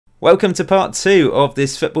Welcome to part 2 of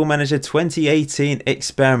this Football Manager 2018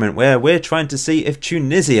 experiment where we're trying to see if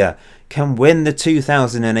Tunisia can win the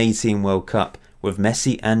 2018 World Cup with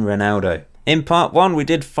Messi and Ronaldo. In part 1 we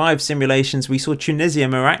did 5 simulations. We saw Tunisia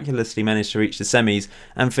miraculously manage to reach the semis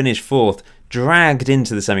and finish 4th, dragged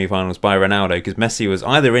into the semi-finals by Ronaldo because Messi was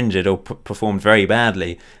either injured or performed very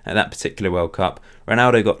badly at that particular World Cup.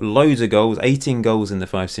 Ronaldo got loads of goals, 18 goals in the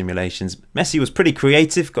 5 simulations. Messi was pretty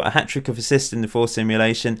creative, got a hat-trick of assists in the 4th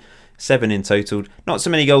simulation, 7 in total. Not so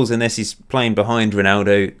many goals in this, he's playing behind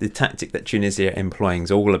Ronaldo. The tactic that Tunisia are employing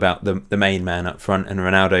is all about the main man up front, and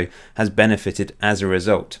Ronaldo has benefited as a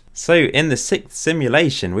result. So in the 6th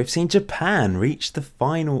simulation, we've seen Japan reach the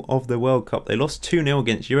final of the World Cup. They lost 2-0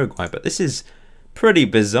 against Uruguay, but this is pretty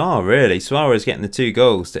bizarre really. Suarez getting the 2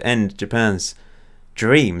 goals to end Japan's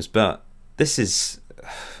dreams, but this is...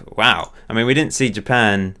 wow. I mean, we didn't see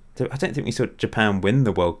Japan... I don't think we saw Japan win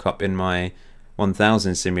the World Cup in my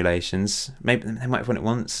 1000 simulations. Maybe they might have won it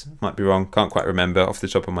once, might be wrong, can't quite remember off the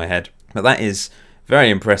top of my head. But that is very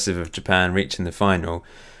impressive of Japan reaching the final.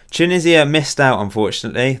 Tunisia missed out,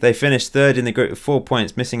 unfortunately. They finished 3rd in the group with 4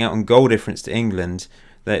 points, missing out on goal difference to England.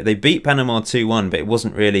 They beat Panama 2-1, but it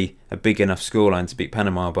wasn't really a big enough scoreline to beat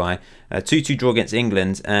Panama by. A 2-2 draw against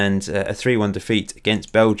England and a 3-1 defeat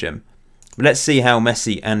against Belgium. But let's see how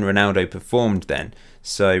Messi and Ronaldo performed then.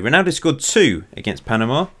 So Ronaldo scored 2 against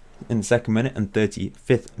Panama in the 2nd minute and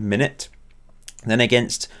 35th minute. Then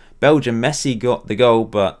against Belgium, Messi got the goal,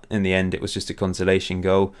 but in the end it was just a consolation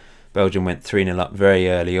goal. Belgium went 3-0 up very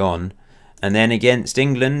early on. And then against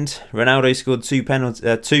England, Ronaldo scored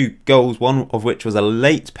 2 goals, one of which was a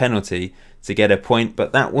late penalty to get a point,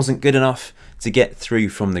 but that wasn't good enough to get through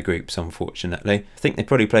from the groups, unfortunately. I think they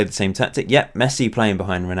probably played the same tactic. Yep, Messi playing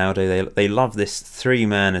behind Ronaldo. They love this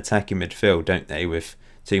 3-man attacking midfield, don't they, with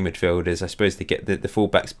 2 midfielders. I suppose they get the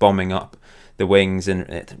fullbacks bombing up the wings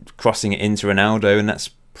and crossing it into Ronaldo, and that's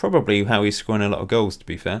probably how he's scoring a lot of goals, to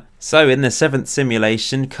be fair. So in the 7th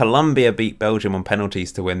simulation, Colombia beat Belgium on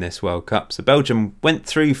penalties to win this World Cup. So Belgium went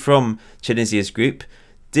through from Tunisia's group.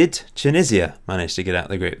 Did Tunisia manage to get out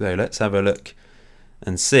of the group though? Let's have a look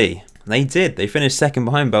and see. They did. They finished 2nd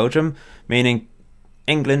behind Belgium, meaning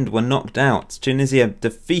England were knocked out. Tunisia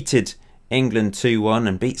defeated England 2-1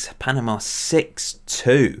 and beats Panama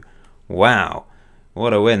 6-2. Wow,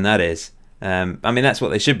 what a win that is. I mean, that's what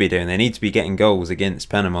they should be doing. They need to be getting goals against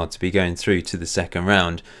Panama to be going through to the 2nd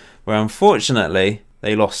round, where unfortunately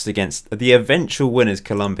they lost against the eventual winners,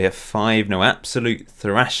 Colombia, 5-0. Absolute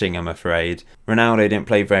thrashing, I'm afraid. Ronaldo didn't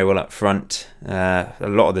play very well up front. A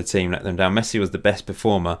lot of the team let them down. Messi was the best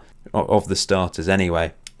performer of the starters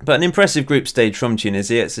anyway. But an impressive group stage from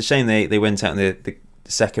Tunisia. It's a shame they went out in the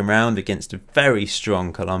 2nd round against a very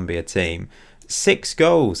strong Colombia team. 6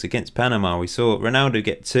 goals against Panama. We saw Ronaldo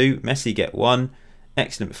get 2, Messi get 1.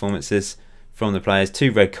 Excellent performances from the players.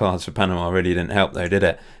 2 red cards for Panama really didn't help though, did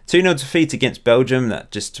it? 2-0 defeat against Belgium. That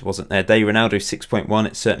just wasn't their day. Ronaldo 6.1.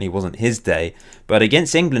 It certainly wasn't his day. But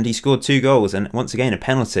against England he scored 2 goals and once again a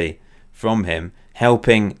penalty from him,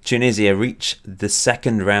 helping Tunisia reach the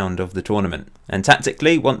 2nd round of the tournament. And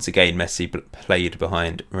tactically, once again, Messi played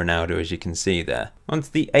behind Ronaldo, as you can see there. On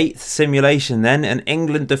to the 8th simulation then, and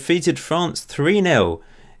England defeated France 3-0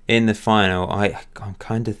 in the final. I'm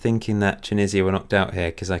kind of thinking that Tunisia were knocked out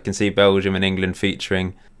here because I can see Belgium and England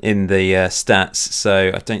featuring in the stats,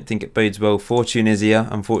 so I don't think it bodes well for Tunisia,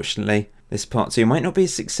 unfortunately. This part 2 might not be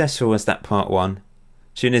as successful as that part 1.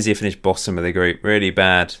 Tunisia finished bottom of the group, really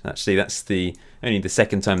bad. Actually, that's only the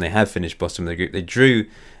 2nd time they have finished bottom of the group. They drew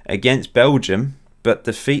against Belgium, but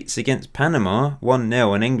defeats against Panama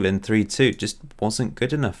 1-0 and England 3-2 just wasn't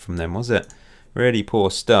good enough from them, was it? Really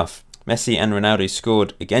poor stuff. Messi and Ronaldo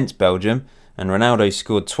scored against Belgium, and Ronaldo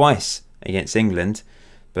scored twice against England.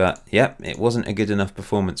 But yep, it wasn't a good enough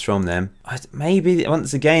performance from them. Maybe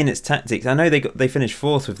once again it's tactics. I know they finished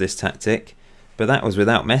 4th with this tactic, but that was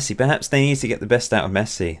without Messi. Perhaps they need to get the best out of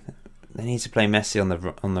Messi. They need to play Messi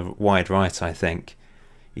on the wide right, I think.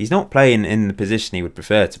 He's not playing in the position he would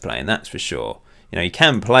prefer to play, and that's for sure. You know, he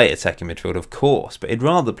can play attacking midfield, of course, but he'd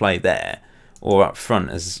rather play there or up front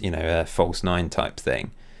as, you know, a false 9 type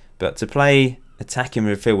thing. But to play attacking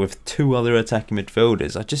midfield with 2 other attacking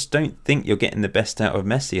midfielders, I just don't think you're getting the best out of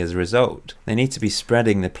Messi as a result. They need to be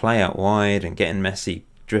spreading the play out wide and getting Messi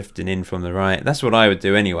drifting in from the right. That's what I would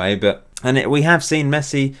do anyway. We have seen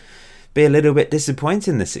Messi be a little bit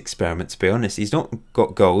disappointing in this experiment, to be honest. He's not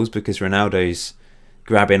got goals because Ronaldo's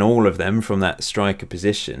grabbing all of them from that striker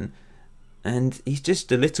position, and he's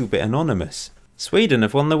just a little bit anonymous. Sweden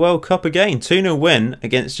have won the World Cup again. 2-0 win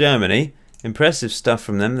against Germany. Impressive stuff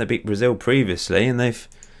from them. They beat Brazil previously, and they've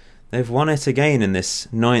they've won it again in this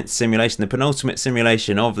 9th simulation, the penultimate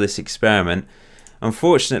simulation of this experiment.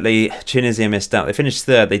 Unfortunately, Tunisia missed out. They finished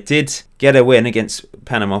 3rd. They did get a win against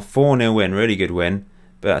Panama, 4-0 win, really good win.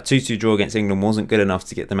 But a 2-2 draw against England wasn't good enough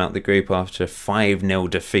to get them out the group after a 5-0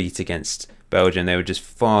 defeat against Belgium. They were just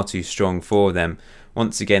far too strong for them.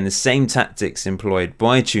 Once again, the same tactics employed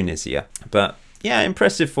by Tunisia. But yeah,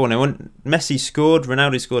 impressive 4-0. Messi scored,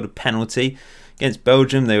 Ronaldo scored a penalty. Against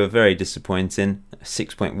Belgium, they were very disappointing.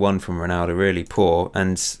 6.1 from Ronaldo, really poor.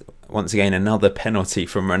 And once again, another penalty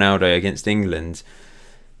from Ronaldo against England.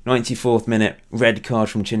 94th minute, red card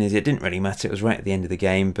from Tunisia. It didn't really matter, it was right at the end of the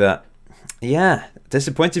game. But yeah,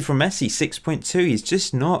 disappointed from Messi, 6.2. He's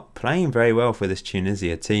just not playing very well for this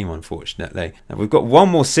Tunisia team, unfortunately. And we've got one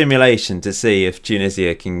more simulation to see if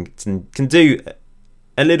Tunisia can do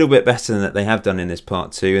a little bit better than that they have done in this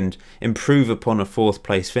part 2 and improve upon a 4th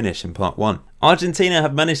place finish in part 1. Argentina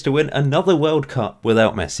have managed to win another World Cup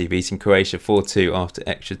without Messi, beating Croatia 4-2 after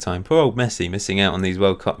extra time. Poor old Messi missing out on these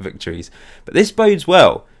World Cup victories. But this bodes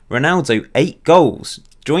well. Ronaldo, 8 goals,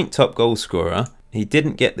 joint top goal scorer. He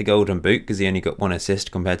didn't get the golden boot because he only got 1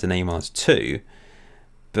 assist compared to Neymar's 2.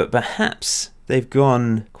 But perhaps they've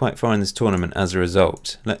gone quite far in this tournament as a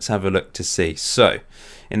result. Let's have a look to see. So,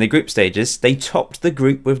 in the group stages, they topped the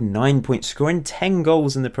group with 9 points, scoring 10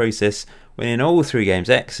 goals in the process, winning all 3 games.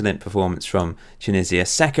 Excellent performance from Tunisia.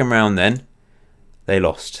 Second round then, they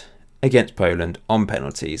lost against Poland on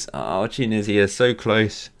penalties. Oh, Tunisia, so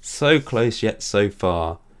close yet so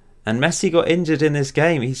far. And Messi got injured in this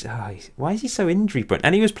game. Why is he so injury prone?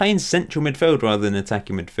 And he was playing central midfield rather than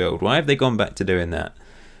attacking midfield. Why have they gone back to doing that?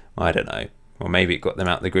 I don't know. Or maybe it got them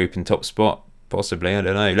out the group in top spot. Possibly, I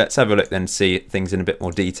don't know. Let's have a look then and see things in a bit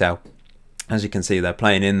more detail. As you can see, they're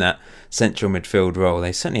playing in that central midfield role.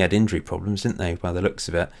 They certainly had injury problems, didn't they, by the looks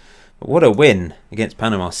of it. But what a win against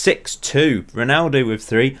Panama. 6-2. Ronaldo with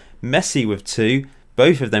 3. Messi with 2.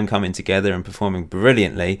 Both of them coming together and performing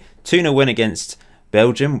brilliantly. 2-0 win against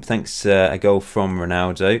Belgium, thanks to a goal from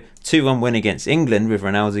Ronaldo. 2-1 win against England with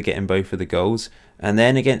Ronaldo getting both of the goals. And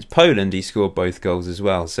then against Poland, he scored both goals as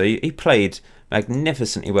well. So he played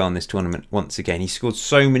magnificently well in this tournament once again. He scored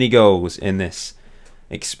so many goals in this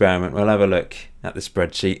experiment. We'll have a look at the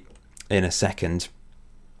spreadsheet in a second.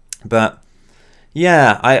 But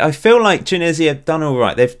yeah, I feel like Tunisia have done all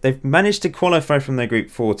right. They've managed to qualify from their group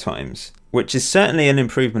 4 times, which is certainly an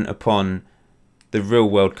improvement upon the real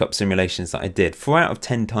World Cup simulations that I did. 4 out of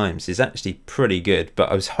 10 times is actually pretty good,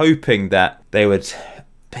 but I was hoping that they would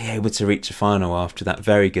be able to reach a final after that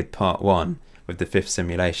very good part 1 with the 5th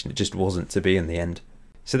simulation. It just wasn't to be in the end.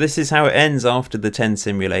 So this is how it ends after the 10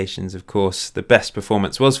 simulations. Of course, the best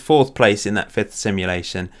performance was 4th place in that 5th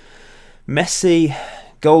simulation. Messi,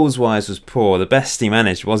 goals-wise, was poor. The best he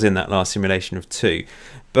managed was in that last simulation of 2.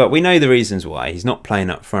 But we know the reasons why. He's not playing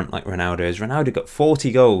up front like Ronaldo is. Ronaldo got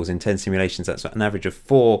 40 goals in 10 simulations. That's an average of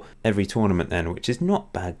 4 every tournament then, which is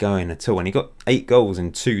not bad going at all. And he got 8 goals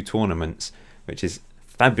in 2 tournaments, which is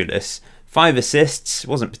fabulous. 5 assists.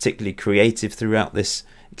 Wasn't particularly creative throughout this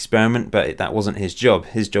experiment, but that wasn't his job.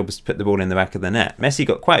 His job was to put the ball in the back of the net. Messi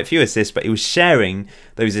got quite a few assists, but he was sharing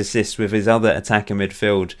those assists with his other attacking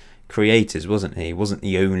midfield creators, wasn't he? He wasn't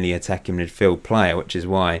the only attacking midfield player, which is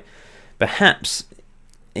why perhaps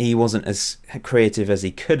he wasn't as creative as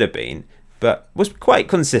he could have been, but was quite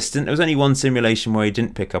consistent. There was only 1 simulation where he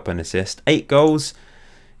didn't pick up an assist. 8 goals,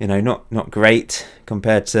 you know, not great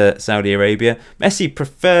compared to Saudi Arabia. Messi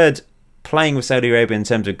preferred playing with Saudi Arabia in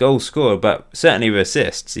terms of goal score, but certainly with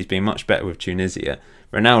assists, he's been much better with Tunisia.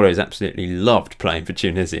 Ronaldo's absolutely loved playing for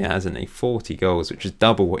Tunisia, hasn't he? 40 goals, which is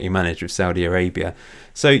double what he managed with Saudi Arabia.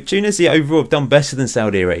 So Tunisia overall have done better than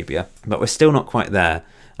Saudi Arabia, but we're still not quite there.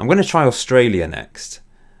 I'm going to try Australia next.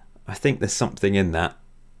 I think there's something in that.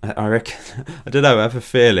 I reckon, I don't know, I have a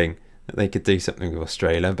feeling that they could do something with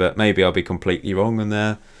Australia, but maybe I'll be completely wrong and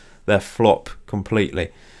they're flop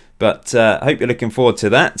completely. But I hope you're looking forward to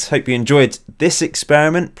that. Hope you enjoyed this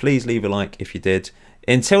experiment. Please leave a like if you did.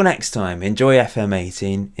 Until next time, enjoy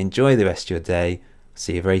FM18, enjoy the rest of your day.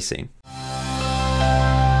 See you very soon.